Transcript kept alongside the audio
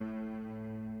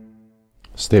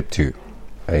Step 2,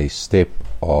 a step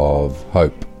of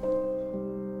hope.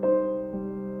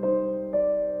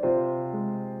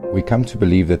 We come to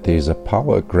believe that there is a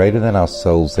power greater than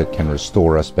ourselves that can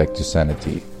restore us back to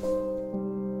sanity.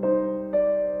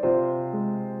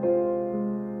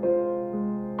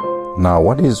 Now,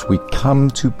 what is we come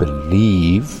to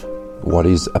believe? What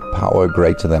is a power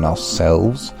greater than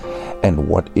ourselves? And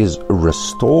what is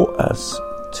restore us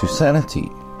to sanity?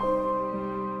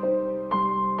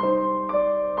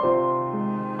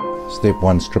 Step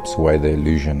 1 strips away the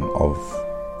illusion of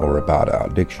or about our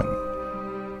addiction.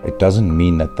 It doesn't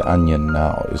mean that the onion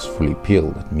now is fully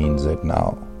peeled. It means that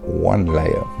now one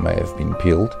layer may have been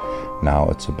peeled. Now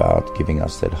it's about giving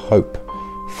us that hope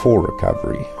for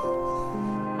recovery.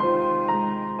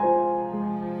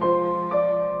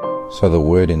 So the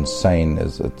word insane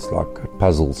it's like it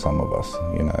puzzles some of us,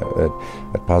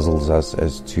 it puzzles us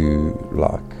as to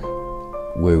like,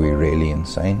 were we really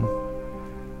insane?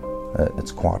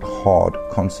 It's quite a hard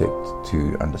concept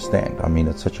to understand. I mean,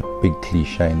 it's such a big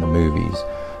cliche in the movies.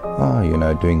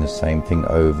 Doing the same thing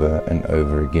over and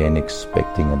over again,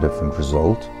 expecting a different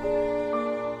result.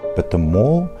 But the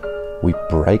more we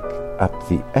break up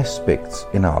the aspects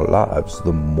in our lives,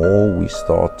 the more we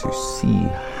start to see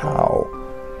how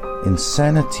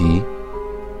insanity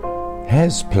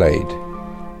has played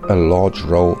a large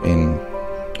role in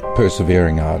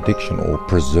persevering our addiction, or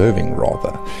preserving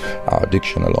rather our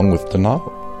addiction, along with denial.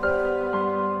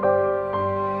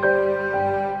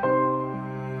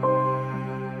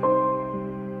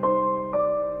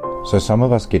 So some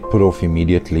of us get put off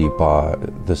immediately by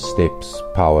the steps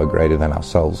power greater than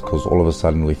ourselves, because all of a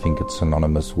sudden we think it's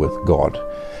synonymous with God.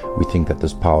 We think that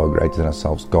this power greater than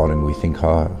ourselves, God, and we think,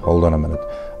 hold on a minute,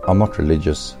 I'm not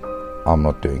religious, I'm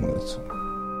not doing this.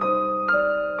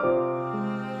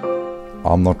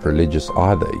 I'm not religious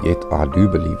either, yet I do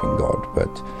believe in God,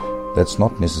 but that's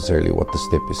not necessarily what the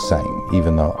step is saying,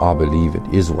 even though I believe it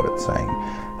is what it's saying.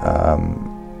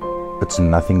 It's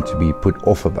nothing to be put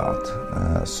off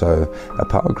about. So a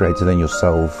power greater than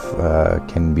yourself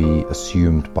can be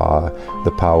assumed by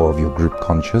the power of your group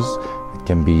conscious. It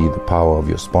can be the power of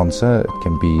your sponsor. It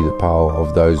can be the power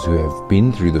of those who have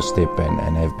been through the step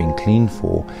and have been clean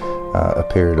for a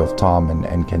period of time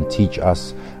and can teach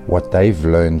us what they've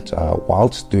learned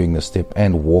whilst doing the step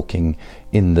and walking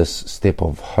in this step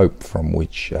of hope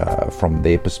from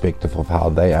their perspective of how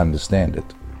they understand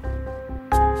it.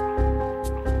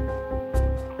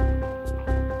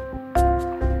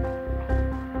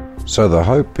 So the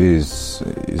hope is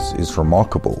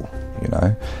remarkable,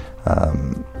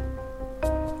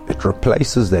 It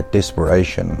replaces that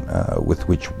desperation with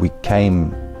which we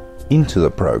came into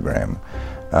the program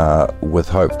with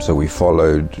hope. So we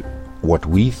followed what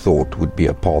we thought would be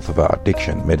a path of our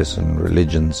addiction, medicine,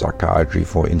 religion, psychiatry,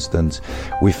 for instance.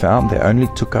 We found they only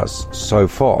took us so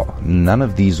far. None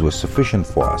of these were sufficient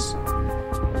for us.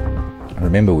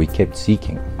 Remember, we kept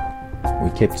seeking. We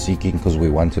kept seeking because we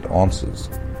wanted answers.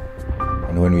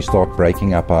 And when we start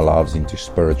breaking up our lives into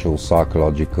spiritual,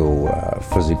 psychological,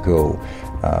 physical,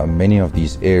 many of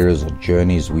these areas or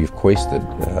journeys we've quested,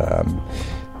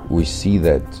 we see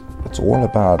that it's all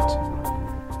about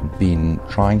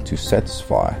trying to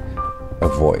satisfy a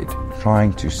void,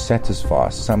 trying to satisfy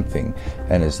something,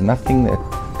 and there's nothing that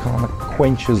kind of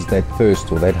quenches that thirst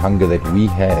or that hunger that we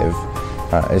have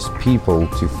as people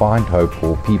to find hope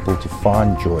or people to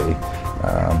find joy.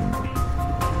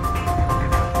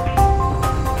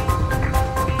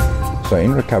 So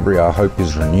in recovery, our hope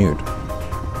is renewed.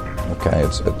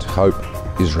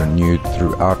 Hope is renewed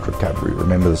throughout recovery.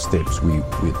 Remember the steps,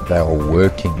 they are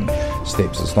working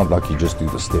steps. It's not like you just do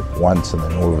the step once and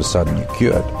then all of a sudden you're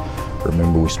cured.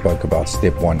 Remember we spoke about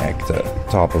step 1 actor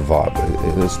type of vibe.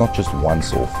 It's not just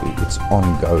once off, it's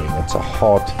ongoing. It's a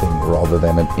heart thing rather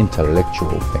than an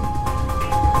intellectual thing.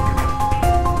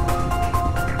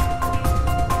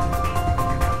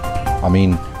 I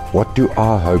mean, what do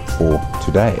I hope for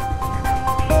today?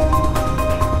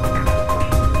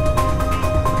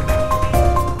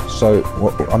 So,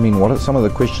 what are some of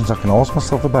the questions I can ask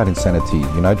myself about insanity?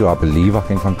 Do I believe I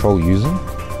can control using?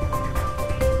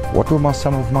 What were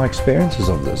some of my experiences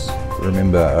of this?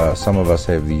 Remember, some of us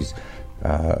have these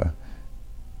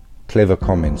clever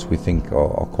comments we think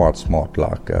are quite smart,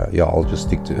 like, I'll just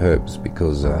stick to herbs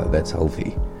because that's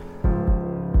healthy.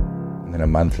 And then a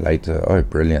month later, oh,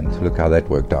 brilliant, look how that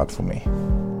worked out for me.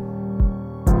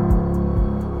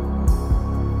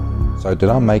 So did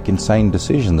I make insane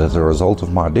decisions as a result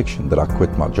of my addiction? Did I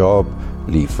quit my job,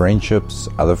 leave friendships,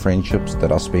 other friendships?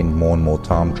 Did I spend more and more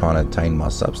time trying to attain my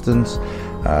substance,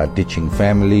 ditching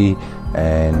family,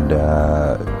 and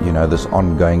this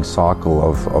ongoing cycle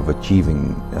of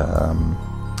achieving,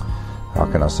 how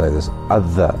can I say this,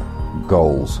 other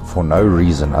goals for no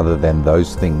reason other than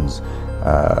those things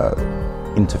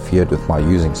interfered with my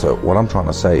using. So what I'm trying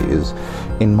to say is,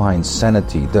 in my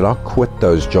insanity, did I quit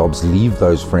those jobs, leave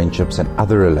those friendships and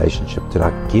other relationships? Did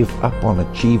I give up on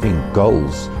achieving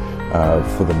goals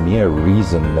for the mere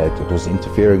reason that it was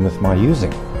interfering with my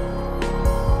using?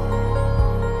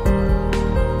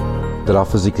 Did I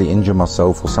physically injure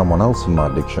myself or someone else in my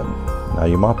addiction? Now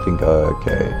you might think, oh,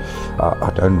 okay,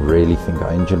 I don't really think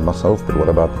I injured myself, but what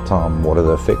about the time? What are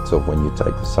the effects of when you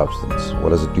take the substance? What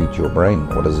does it do to your brain?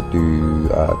 What does it do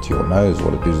to your nose?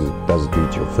 What does it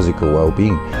do to your physical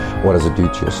well-being? What does it do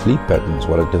to your sleep patterns?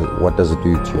 What does it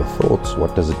do to your thoughts?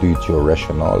 What does it do to your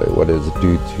rationale? What does it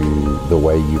do to the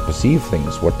way you perceive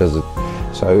things?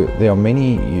 So there are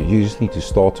many, you just need to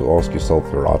start to ask yourself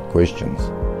the right questions.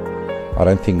 I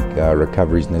don't think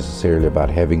recovery is necessarily about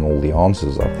having all the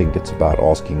answers. I think it's about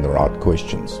asking the right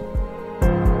questions.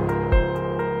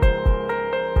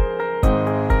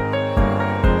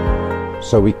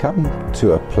 So we come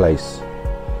to a place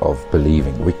of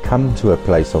believing. We come to a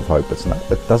place of hope.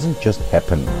 It doesn't just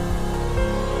happen.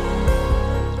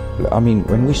 I mean,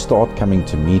 when we start coming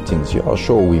to meetings, yeah,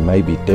 sure, we may be